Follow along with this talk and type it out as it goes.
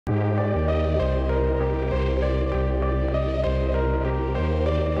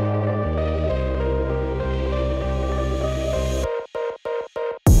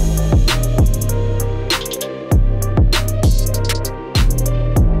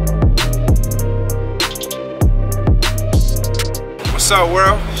What's up,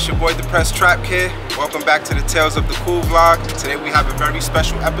 world? It's your boy, the Press Trap Kid. Welcome back to the Tales of the Cool vlog. Today we have a very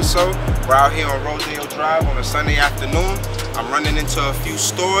special episode. We're out here on Rodeo Drive on a Sunday afternoon. I'm running into a few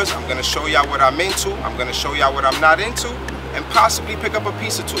stores. I'm gonna show y'all what I'm into. I'm gonna show y'all what I'm not into, and possibly pick up a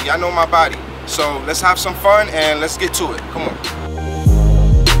piece or two. Y'all know my body. So let's have some fun and let's get to it. Come on.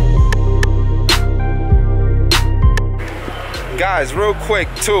 Guys, real quick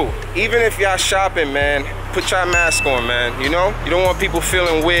too, even if y'all shopping, man, put your mask on, man, you know? You don't want people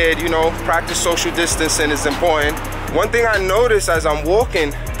feeling weird, you know? Practice social distancing is important. One thing I noticed as I'm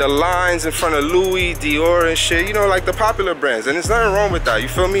walking, the lines in front of Louis, Dior and shit, you know, like the popular brands, and there's nothing wrong with that, you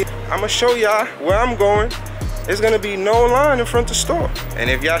feel me? I'ma show y'all where I'm going. There's gonna be no line in front of the store. And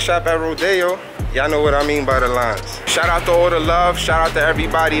if y'all shop at Rodeo, y'all know what I mean by the lines. Shout out to all the love, shout out to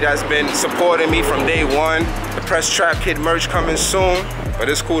everybody that's been supporting me from day one. The Press Trap Kid merch coming soon. But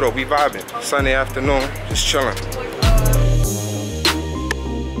it's cool though, we vibing. Sunday afternoon, just chilling. Are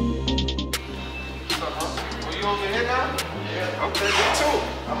you over here now? Yeah. Okay, me too.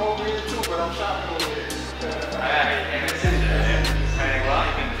 I'm over here too, but I'm shopping over here.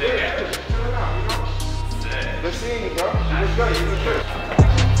 Good seeing you, bro. You look good, you look good.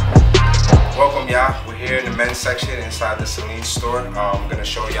 Welcome, y'all. We're here in the men's section inside the Celine store. I'm gonna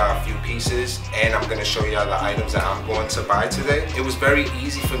show y'all a few pieces, and I'm gonna show y'all the items that I'm going to buy today. It was very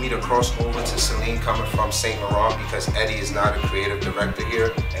easy for me to cross over to Celine coming from Saint Laurent because Eddie is not a creative director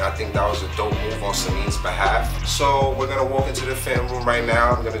here, and I think that was a dope move on Celine's behalf. So we're gonna walk into the film room right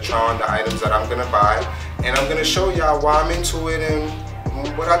now. I'm gonna try on the items that I'm gonna buy, and I'm gonna show y'all why I'm into it and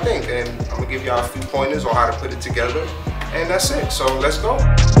what I think, and I'm gonna give y'all a few pointers on how to put it together, and that's it. So let's go.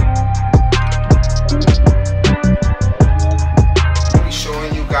 I'll be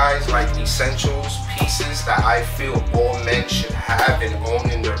showing you guys like essentials, pieces that I feel all men should have and own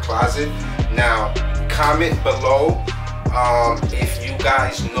in their closet. Now, comment below if you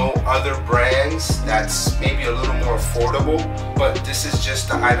guys know other brands that's maybe a little more affordable, but this is just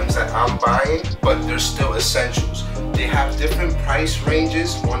the items that I'm buying, but they're still essentials. They have different price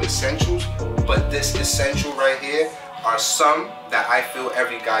ranges on essentials, but this essential right here are some that I feel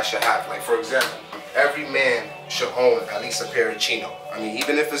every guy should have. Like for example, every man should own at least a pair of chinos. I mean,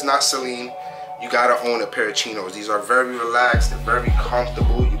 even if it's not Celine, you gotta own a pair of chinos. These are very relaxed, they're very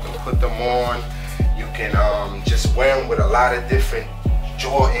comfortable. You can put them on. You can just wear them with a lot of different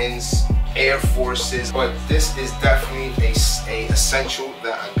Jordans, Air Forces. But this is definitely a essential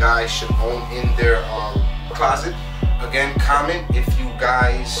that a guy should own in their closet. Again, comment if you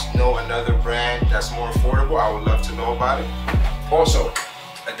guys know another brand that's more affordable. I would love to know about it. Also,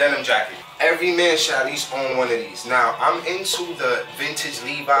 a denim jacket. Every man should at least own one of these. Now, I'm into the vintage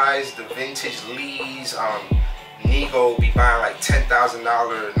Levi's, the vintage Lee's. Nego be buying like $10,000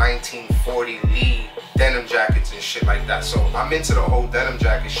 1940 Lee denim jackets and shit like that. So I'm into the whole denim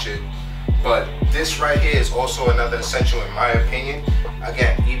jacket shit. But this right here is also another essential in my opinion.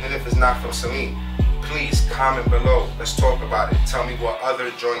 Again, even if it's not from Celine, please comment below. Let's talk about it. Tell me what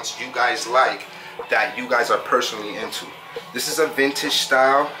other joints you guys like that you guys are personally into. This is a vintage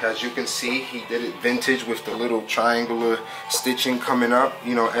style. As you can see, he did it vintage with the little triangular stitching coming up.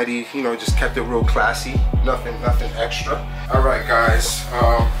 You know, Eddie, you know, just kept it real classy. Nothing extra. All right, guys.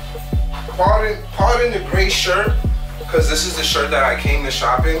 Pardon the gray shirt, because this is the shirt that I came to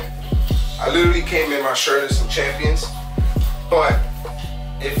shop in. I literally came in my shirt and some Champions. But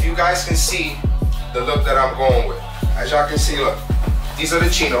if you guys can see the look that I'm going with. As y'all can see, look, these are the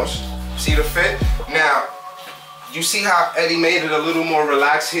chinos. See the fit? Now, you see how Eddie made it a little more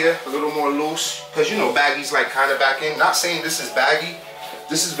relaxed here, a little more loose? Because you know baggy's like kind of back in. Not saying this is baggy.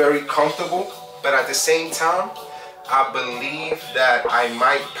 This is very comfortable. But at the same time, I believe that I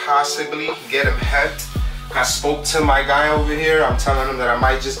might possibly get him hemmed. I spoke to my guy over here. I'm telling him that I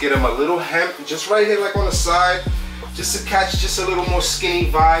might just get him a little hemp, just right here like on the side, just to catch just a little more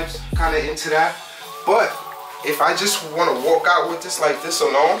skinny vibes, kind of into that. But if I just want to walk out with this like this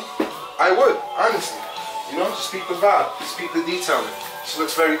alone, I would, honestly. You know, just speak the vibe, speak the detailing. This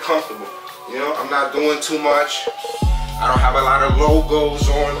looks very comfortable. You know, I'm not doing too much. I don't have a lot of logos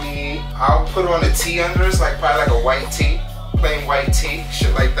on me. I'll put on a tee under, it's like probably like a white tee, plain white tee,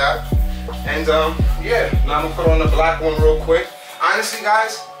 shit like that. And yeah, now I'm gonna put on the black one real quick. Honestly,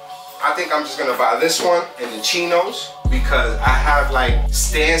 guys, I think I'm just gonna buy this one and the chinos because I have like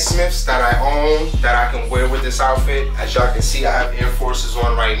Stan Smiths that I own that I can wear with this outfit. As y'all can see, I have Air Forces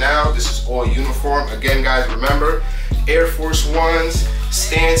on right now. This is all uniform. Again, guys, remember, Air Force Ones,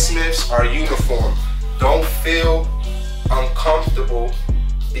 Stan Smiths are uniform. Don't feel uncomfortable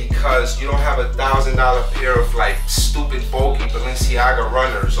because you don't have $1,000 pair of like stupid bulky Balenciaga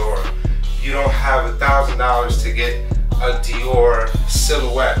runners, or you don't have $1,000 to get a Dior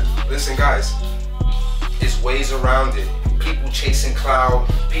silhouette. Listen guys, there's ways around it. People chasing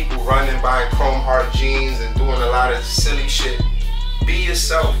cloud, people running buying chrome heart jeans and doing a lot of silly shit. Be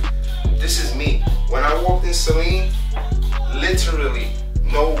yourself. This is me. When I walked in Celine, literally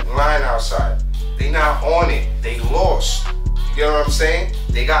no line outside. They not on it, they lost. You get what I'm saying?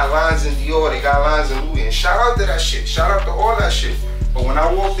 They got lines in Dior, they got lines in Louis, and shout out to that shit, shout out to all that shit. But when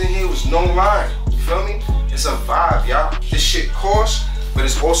I walked in here, it was no line, you feel me? It's a vibe, y'all. This shit costs, but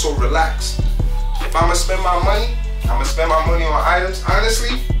it's also relaxed. If I'ma spend my money, I'ma spend my money on items,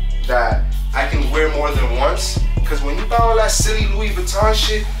 honestly, that I can wear more than once. Because when you buy all that silly Louis Vuitton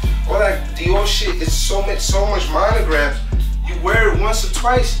shit, all that Dior shit, it's so much monogram. You wear it once or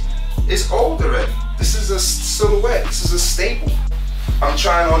twice, it's old already. This is a silhouette, this is a staple. I'm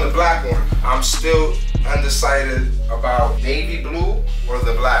trying on the black one. I'm still undecided about navy blue or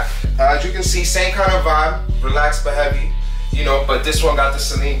the black. As you can see, same kind of vibe, relaxed but heavy, you know, but this one got the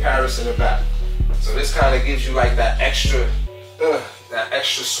Celine Paris in the back. So this kind of gives you like that extra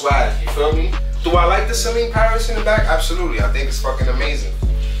swag, you feel me? Do I like the Celine Paris in the back? Absolutely, I think it's fucking amazing.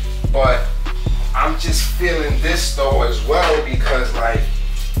 But I'm just feeling this though as well, because like,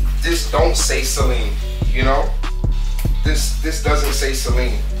 this don't say Celine, you know? This doesn't say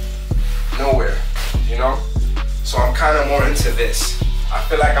Celine nowhere, you know? So I'm kind of more into this. I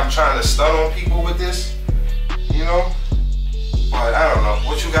feel like I'm trying to stun on people with this, you know? But I don't know.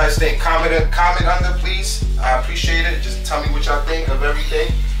 What you guys think? Comment under, please. I appreciate it. Just tell me what y'all think of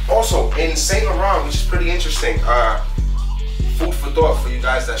everything. Also, in Saint Laurent, which is pretty interesting, food for thought for you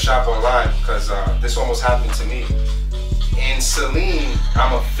guys that shop online, because this almost happened to me. In Celine,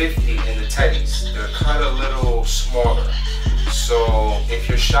 I'm a 50 in the teddies. They're cut a little smaller. So if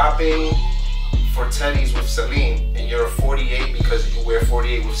you're shopping for teddies with Celine and you're a 48 because you wear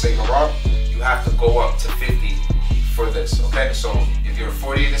 48 with Saint Laurent, you have to go up to 50 for this, okay? So if you're a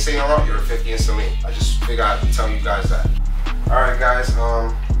 48 in Saint Laurent, you're a 50 in Celine. I just figured I'd tell you guys that. Alright guys,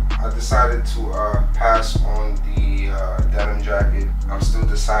 I decided to pass on the denim jacket. I'm still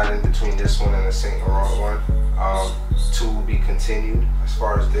deciding between this one and the Saint Laurent one. To be continued as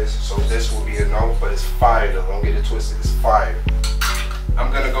far as this. So this will be a no, but it's fire though. Don't get it twisted, it's fire.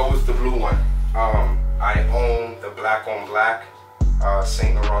 I'm gonna go with the blue one. I own the black on black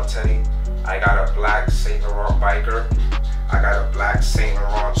Saint Laurent teddy. I got a black Saint Laurent biker. I got a black Saint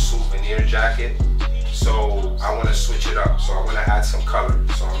Laurent souvenir jacket. So I want to switch it up. So I want to add some color.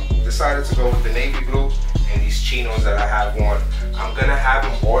 So I decided to go with the navy blue and these chinos that I have on. I'm gonna have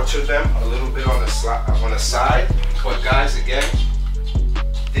them alter them a little bit on the side. But guys, again,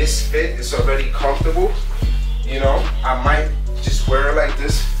 this fit is already comfortable. You know, I might just wear it like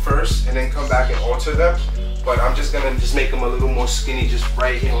this first and then come back and alter them. But I'm just gonna make them a little more skinny, just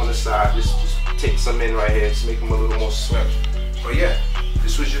right here on the side. Just take some in right here, just make them a little more slim. But yeah,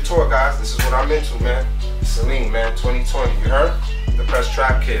 this was your tour, guys. This is what I'm into, man. Celine, man, 2020, you heard? The Press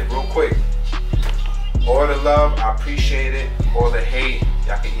Trap Kid, real quick. All the love, I appreciate it. All the hate,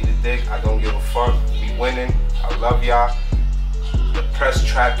 y'all can eat a dick. I don't give a fuck. We winning. I love y'all. The Press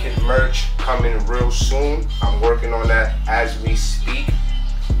Trap Kid merch coming real soon. I'm working on that as we speak.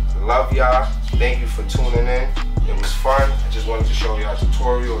 Love y'all. Thank you for tuning in. It was fun. I just wanted to show y'all a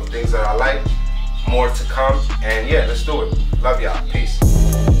tutorial of things that I like. More to come. And yeah, let's do it. Love y'all. Peace.